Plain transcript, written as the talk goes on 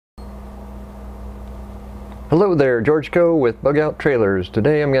Hello there, George Co. with Bug Out Trailers.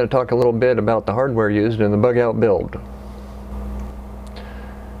 Today I'm going to talk a little bit about the hardware used in the bug out build.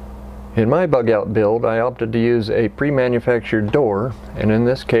 In my bug out build, I opted to use a pre-manufactured door, and in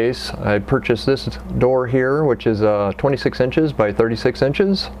this case I purchased this door here, which is 26 inches by 36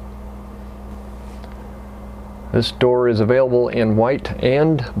 inches. This door is available in white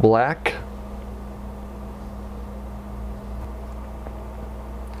and black.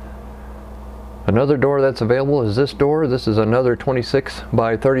 Another door that's available is this door. This is another 26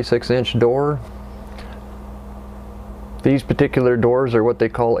 by 36 inch door. These particular doors are what they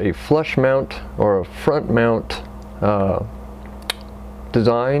call a flush mount or a front mount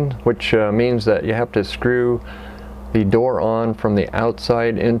design, which means that you have to screw the door on from the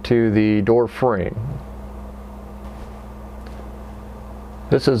outside into the door frame.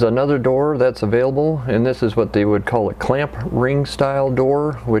 This is another door that's available, and this is what they would call a clamp ring style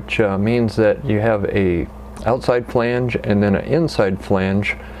door, which means that you have a outside flange and then an inside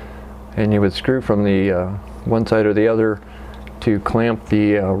flange, and you would screw from the one side or the other to clamp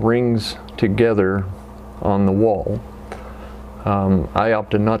the rings together on the wall. I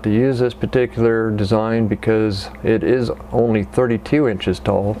opted not to use this particular design because it is only 32 inches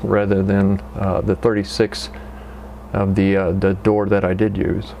tall rather than the 36 of the door that I did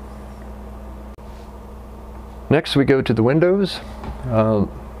use. Next we go to the windows. The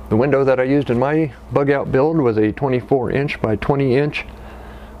window that I used in my bug out build was a 24 inch by 20 inch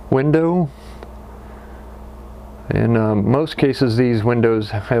window. In most cases these windows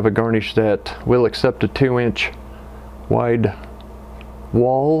have a garnish that will accept a 2-inch wide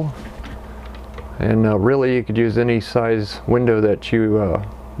wall, and really you could use any size window that you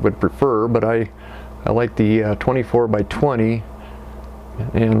would prefer, but I like the 24 by 20,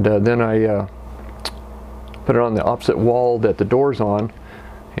 and then I put it on the opposite wall that the door's on,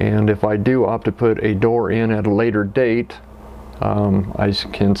 and if I do opt to put a door in at a later date, I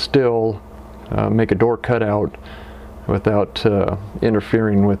can still make a door cutout without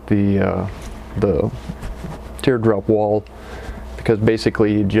interfering with the teardrop wall, because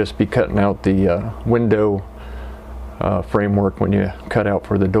basically you'd just be cutting out the window framework when you cut out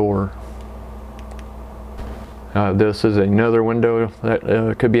for the door. This is another window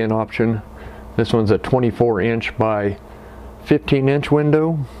that could be an option. This one's a 24 inch by 15 inch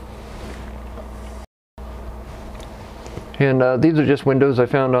window. And these are just windows I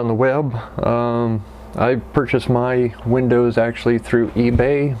found on the web. I purchased my windows actually through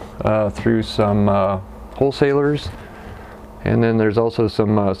eBay, through some wholesalers. And then there's also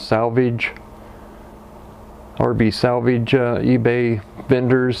some salvage, RV salvage eBay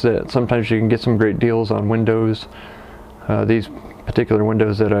vendors that sometimes you can get some great deals on windows. These particular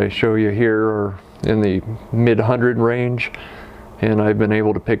windows that I show you here are in the mid-100 range, and I've been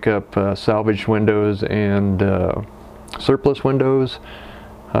able to pick up salvage windows and surplus windows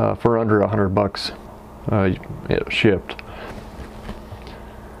for under $100 shipped.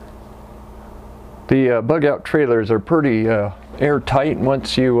 The bug out trailers are pretty airtight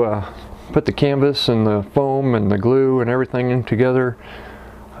once you put the canvas and the foam and the glue and everything together.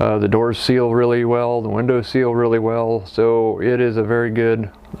 The doors seal really well, the windows seal really well, so it is a very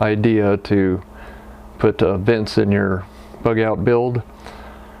good idea to put vents in your bug out build.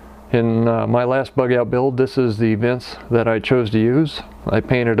 In my last bug out build, this is the vents that I chose to use. I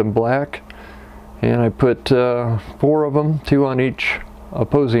painted them black, and I put 4 of them, 2 on each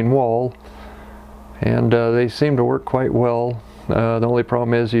opposing wall, and they seem to work quite well. The only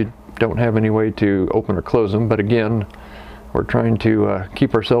problem is you don't have any way to open or close them, but again, we're trying to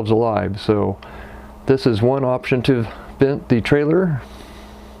keep ourselves alive, so this is one option to vent the trailer.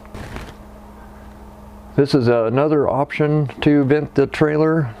 This is another option to vent the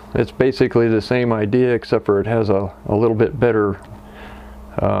trailer. It's basically the same idea, except for it has a little bit better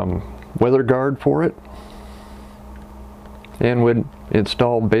weather guard for it, and would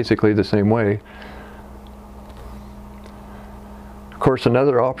install basically the same way. Of course,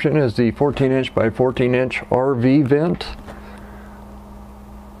 another option is the 14 inch by 14 inch RV vent.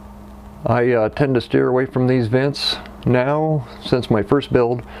 I tend to steer away from these vents now since my first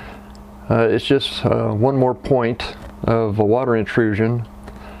build. It's just one more point of a water intrusion,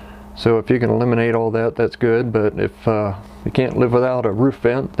 so if you can eliminate all that, that's good, but if you can't live without a roof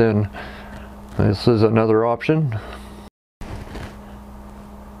vent, then this is another option.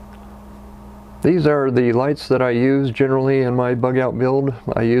 These are the lights that I use generally in my bug out build.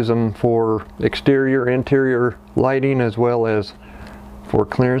 I use them for exterior, interior lighting, as well as for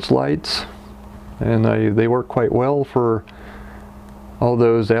clearance lights, and they work quite well for all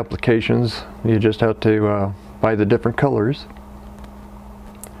those applications. You just have to buy the different colors.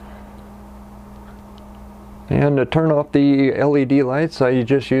 And to turn off the LED lights, I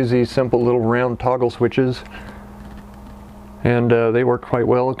just use these simple little round toggle switches. And they work quite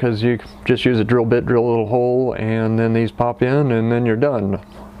well because you just use a drill bit, drill a little hole, and then these pop in and then you're done.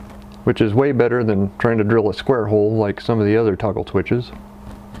 Which is way better than trying to drill a square hole like some of the other toggle switches.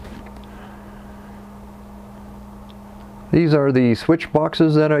 These are the switch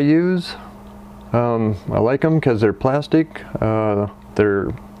boxes that I use. I like them because they're plastic. They're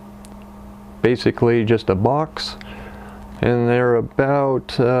basically just a box, and they're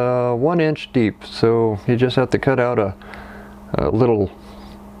about 1 inch deep, so you just have to cut out a little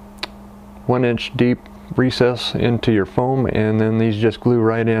 1 inch deep recess into your foam, and then these just glue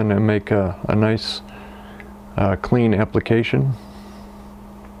right in and make a nice clean application.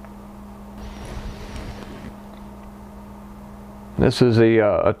 This is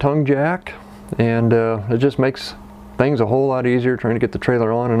a tongue jack, and it just makes things a whole lot easier trying to get the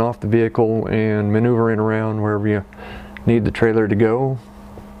trailer on and off the vehicle and maneuvering around wherever you need the trailer to go.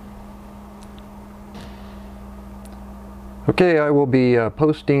 Okay, I will be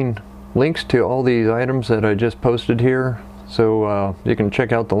posting links to all these items that I just posted here, so you can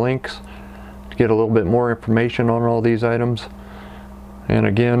check out the links to get a little bit more information on all these items. And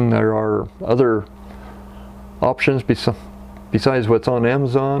again, there are other options besides what's on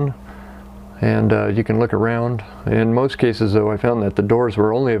Amazon, and you can look around. In most cases though, I found that the doors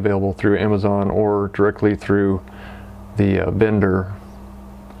were only available through Amazon or directly through the vendor.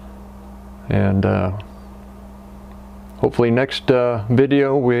 And hopefully next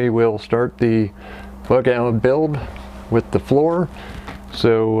video we will start the bug out build with the floor,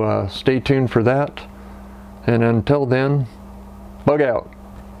 so stay tuned for that, and until then, bug out.